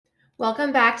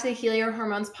Welcome back to the Heal Your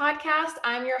Hormones podcast.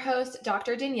 I'm your host,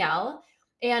 Dr. Danielle,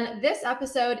 and this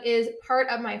episode is part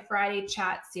of my Friday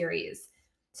chat series.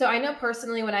 So I know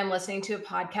personally when I'm listening to a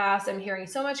podcast, I'm hearing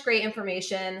so much great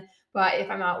information, but if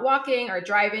I'm out walking or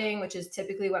driving, which is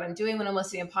typically what I'm doing when I'm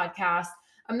listening to podcasts,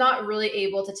 I'm not really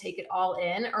able to take it all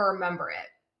in or remember it.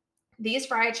 These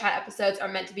Friday chat episodes are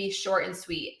meant to be short and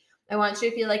sweet. I want you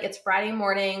to feel like it's Friday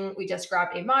morning. We just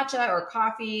grabbed a matcha or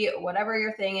coffee, whatever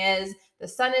your thing is. The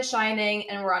sun is shining,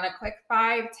 and we're on a quick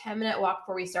 5-10 minute walk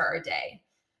before we start our day.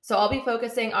 So I'll be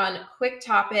focusing on quick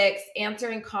topics,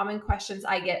 answering common questions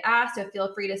I get asked. So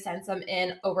feel free to send some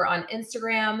in over on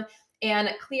Instagram and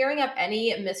clearing up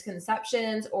any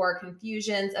misconceptions or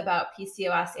confusions about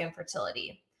PCOS and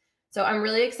fertility. So I'm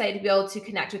really excited to be able to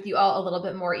connect with you all a little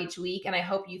bit more each week. And I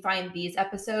hope you find these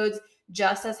episodes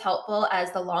just as helpful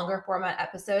as the longer format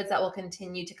episodes that will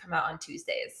continue to come out on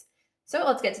Tuesdays. So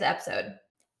let's get to the episode.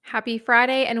 Happy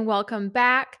Friday and welcome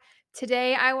back.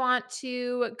 Today, I want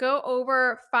to go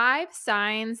over 5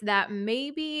 signs that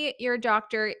maybe your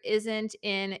doctor isn't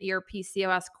in your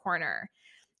PCOS corner.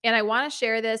 And I want to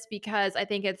share this because I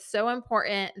think it's so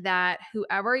important that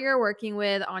whoever you're working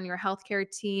with on your healthcare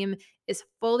team is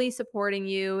fully supporting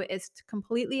you, is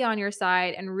completely on your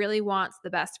side, and really wants the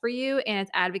best for you and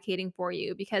is advocating for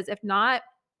you. Because if not,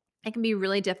 it can be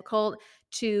really difficult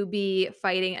to be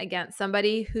fighting against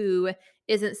somebody who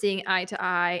isn't seeing eye to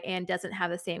eye and doesn't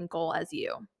have the same goal as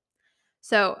you.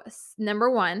 So, number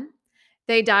 1,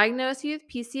 they diagnose you with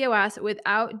PCOS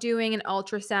without doing an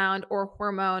ultrasound or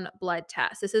hormone blood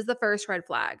test. This is the first red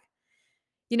flag.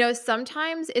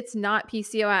 Sometimes it's not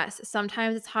PCOS.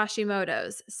 Sometimes it's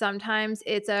Hashimoto's. Sometimes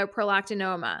it's a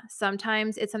prolactinoma.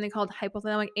 Sometimes it's something called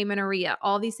hypothalamic amenorrhea.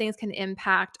 All these things can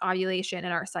impact ovulation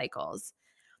in our cycles.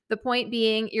 The point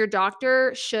being, your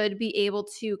doctor should be able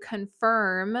to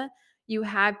confirm you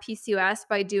have PCOS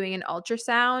by doing an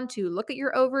ultrasound to look at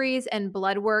your ovaries and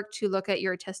blood work to look at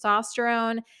your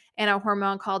testosterone and a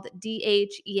hormone called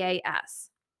DHEAS.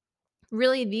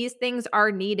 Really, these things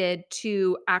are needed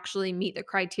to actually meet the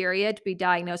criteria to be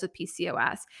diagnosed with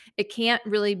PCOS. It can't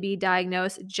really be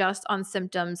diagnosed just on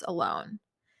symptoms alone.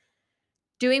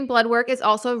 Doing blood work is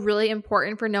also really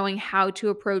important for knowing how to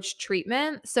approach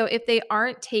treatment. So if they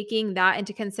aren't taking that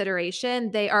into consideration,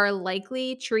 they are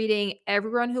likely treating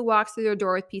everyone who walks through their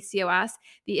door with PCOS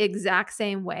the exact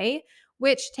same way,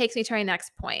 which takes me to my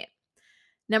next point.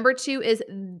 Number 2 is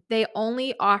they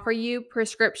only offer you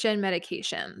prescription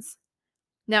medications.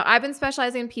 Now, I've been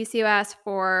specializing in PCOS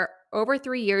for over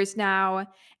 3 years now,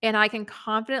 and I can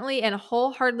confidently and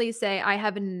wholeheartedly say I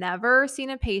have never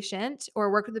seen a patient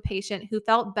or worked with a patient who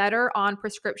felt better on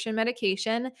prescription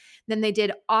medication than they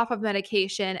did off of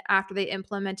medication after they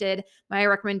implemented my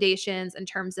recommendations in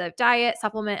terms of diet,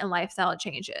 supplement, and lifestyle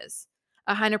changes.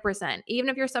 100%. Even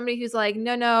if you're somebody who's like,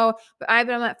 no, but I've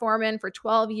been on metformin for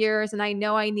 12 years and I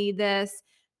know I need this.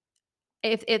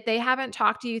 If they haven't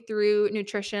talked to you through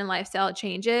nutrition and lifestyle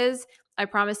changes, I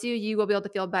promise you will be able to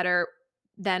feel better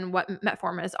than what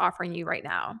metformin is offering you right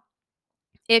now.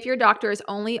 If your doctor is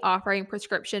only offering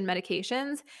prescription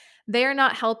medications, they are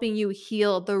not helping you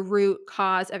heal the root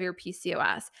cause of your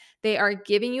PCOS. They are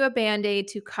giving you a Band-Aid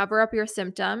to cover up your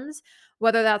symptoms,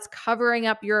 whether that's covering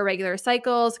up your irregular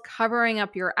cycles, covering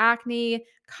up your acne,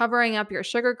 covering up your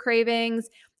sugar cravings.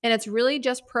 And it's really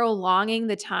just prolonging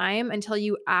the time until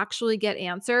you actually get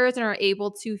answers and are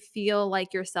able to feel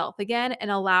like yourself again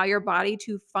and allow your body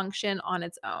to function on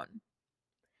its own.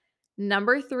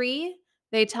 Number 3,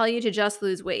 they tell you to just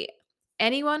lose weight.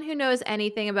 Anyone who knows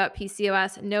anything about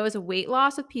PCOS knows weight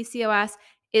loss with PCOS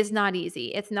is not easy.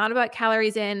 It's not about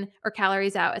calories in or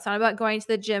calories out. It's not about going to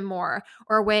the gym more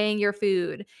or weighing your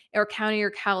food or counting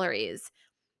your calories.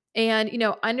 And,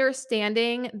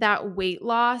 understanding that weight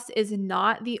loss is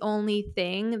not the only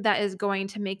thing that is going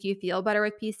to make you feel better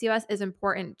with PCOS is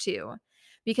important too.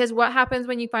 Because what happens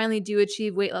when you finally do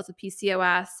achieve weight loss with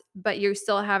PCOS, but you're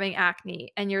still having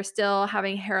acne and you're still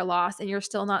having hair loss and you're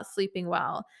still not sleeping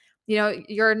well?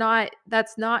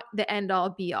 That's not the end all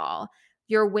be all.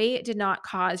 Your weight did not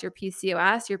cause your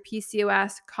PCOS. Your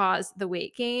PCOS caused the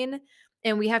weight gain.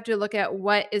 And we have to look at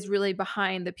what is really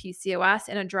behind the PCOS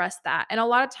and address that. And a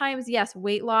lot of times, yes,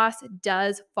 weight loss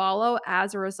does follow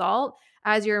as a result.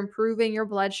 As you're improving your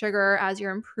blood sugar, as you're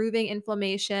improving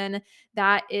inflammation,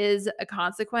 that is a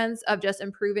consequence of just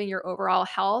improving your overall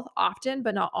health often,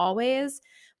 but not always.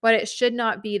 But it should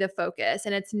not be the focus.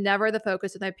 And it's never the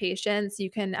focus with my patients.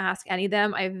 You can ask any of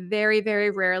them. I very,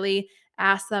 very rarely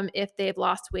ask them if they've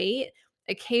lost weight.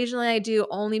 Occasionally I do,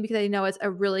 only because I know it's a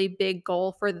really big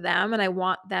goal for them and I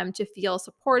want them to feel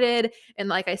supported and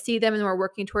like I see them and we're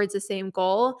working towards the same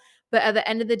goal. But at the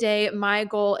end of the day, my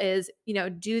goal is,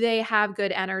 do they have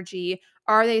good energy?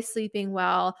 Are they sleeping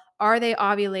well? Are they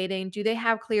ovulating? Do they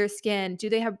have clear skin? Do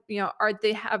they have, are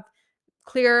they have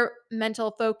clear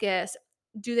mental focus?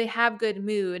 Do they have good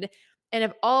mood? And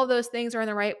if all of those things are in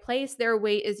the right place, their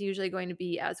weight is usually going to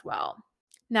be as well.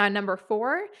 Now, number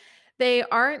 4, they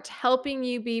aren't helping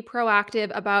you be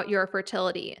proactive about your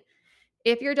fertility.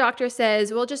 If your doctor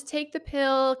says, well, just take the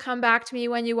pill, come back to me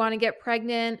when you want to get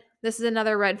pregnant, this is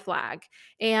another red flag.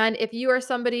 And if you are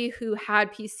somebody who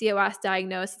had PCOS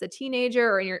diagnosed as a teenager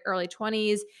or in your early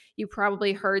 20s, you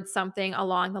probably heard something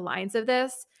along the lines of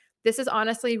this. This is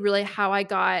honestly really how I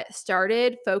got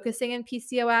started focusing in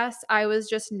PCOS. I was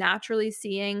just naturally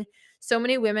seeing so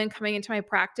many women coming into my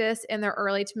practice in their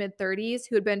early to mid 30s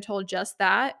who had been told just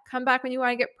that, come back when you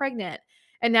want to get pregnant.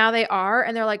 And now they are,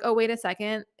 and they're like, "Oh, wait a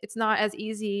second. It's not as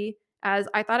easy as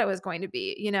I thought it was going to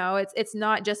be." It's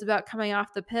not just about coming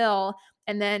off the pill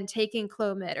and then taking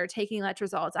Clomid or taking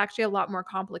letrozole. It's actually a lot more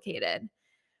complicated.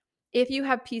 If you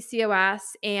have PCOS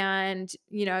and,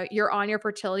 you're on your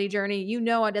fertility journey,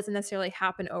 it doesn't necessarily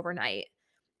happen overnight.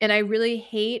 And I really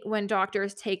hate when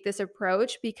doctors take this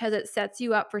approach because it sets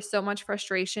you up for so much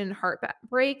frustration and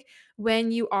heartbreak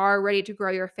when you are ready to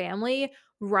grow your family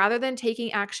rather than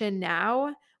taking action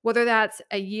now, whether that's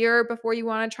a year before you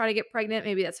want to try to get pregnant,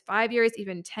 maybe that's 5 years,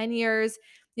 even 10 years.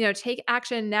 Take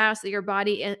action now so that your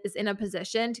body is in a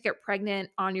position to get pregnant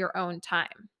on your own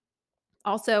time.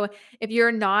 Also, if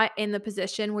you're not in the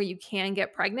position where you can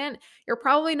get pregnant, you're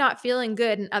probably not feeling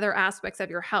good in other aspects of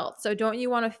your health. So, don't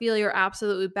you want to feel your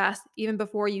absolute best even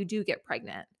before you do get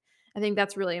pregnant? I think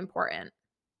that's really important.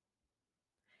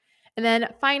 And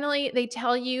then finally, they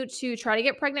tell you to try to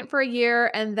get pregnant for a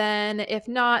year. And then if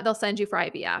not, they'll send you for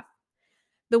IVF.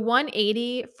 The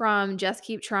 180 from just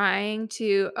keep trying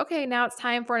to, okay, now it's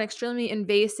time for an extremely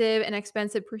invasive and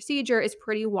expensive procedure is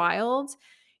pretty wild.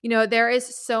 There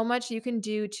is so much you can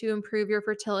do to improve your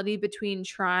fertility between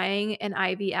trying and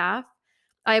IVF.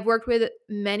 I've worked with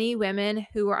many women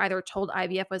who were either told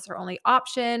IVF was their only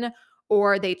option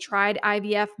or they tried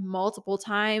IVF multiple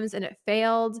times and it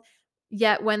failed.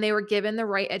 Yet, when they were given the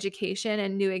right education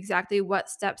and knew exactly what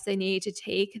steps they needed to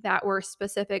take that were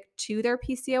specific to their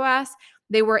PCOS,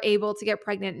 they were able to get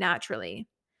pregnant naturally.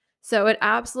 So it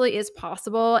absolutely is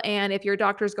possible. And if your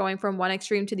doctor's going from one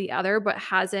extreme to the other, but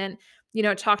hasn't,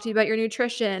 talked to you about your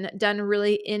nutrition, done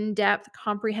really in-depth,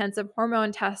 comprehensive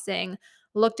hormone testing,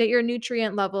 looked at your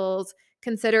nutrient levels,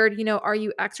 considered, are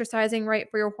you exercising right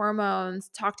for your hormones,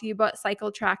 talked to you about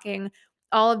cycle tracking,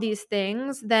 all of these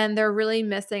things, then they're really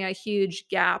missing a huge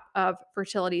gap of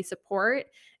fertility support.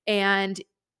 And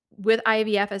with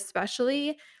IVF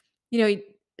especially, you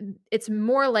know, it's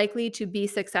more likely to be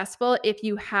successful if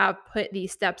you have put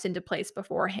these steps into place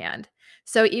beforehand.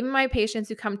 So even my patients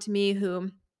who come to me who,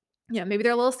 maybe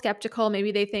they're a little skeptical,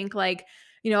 maybe they think like,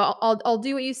 I'll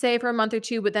do what you say for a month or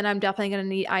two, but then I'm definitely going to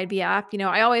need IVF.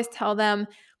 I always tell them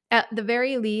at the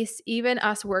very least, even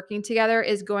us working together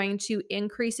is going to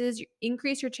increase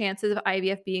your chances of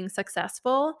IVF being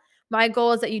successful. My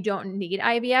goal is that you don't need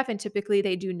IVF, and typically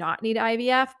they do not need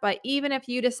IVF. But even if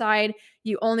you decide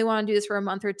you only want to do this for a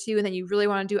month or two and then you really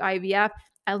want to do IVF,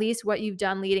 at least what you've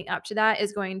done leading up to that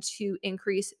is going to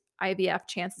increase IVF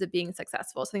chances of being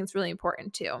successful. So I think it's really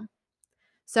important too.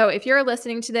 So if you're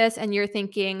listening to this and you're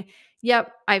thinking,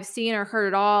 yep, I've seen or heard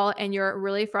it all, and you're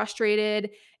really frustrated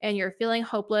and you're feeling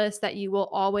hopeless that you will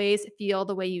always feel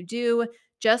the way you do,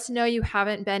 just know you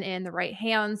haven't been in the right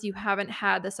hands. You haven't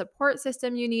had the support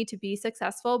system you need to be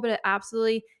successful, but it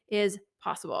absolutely is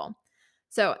possible.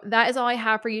 So that is all I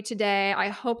have for you today. I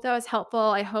hope that was helpful.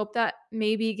 I hope that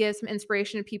maybe gives some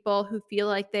inspiration to people who feel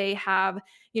like they have,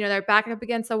 they're back up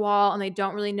against the wall and they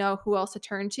don't really know who else to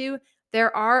turn to.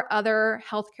 There are other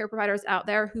healthcare providers out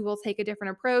there who will take a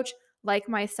different approach, like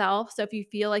myself. So if you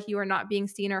feel like you are not being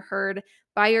seen or heard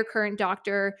by your current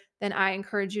doctor, then I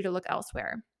encourage you to look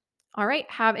elsewhere. All right,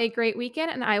 have a great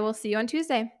weekend, and I will see you on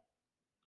Tuesday.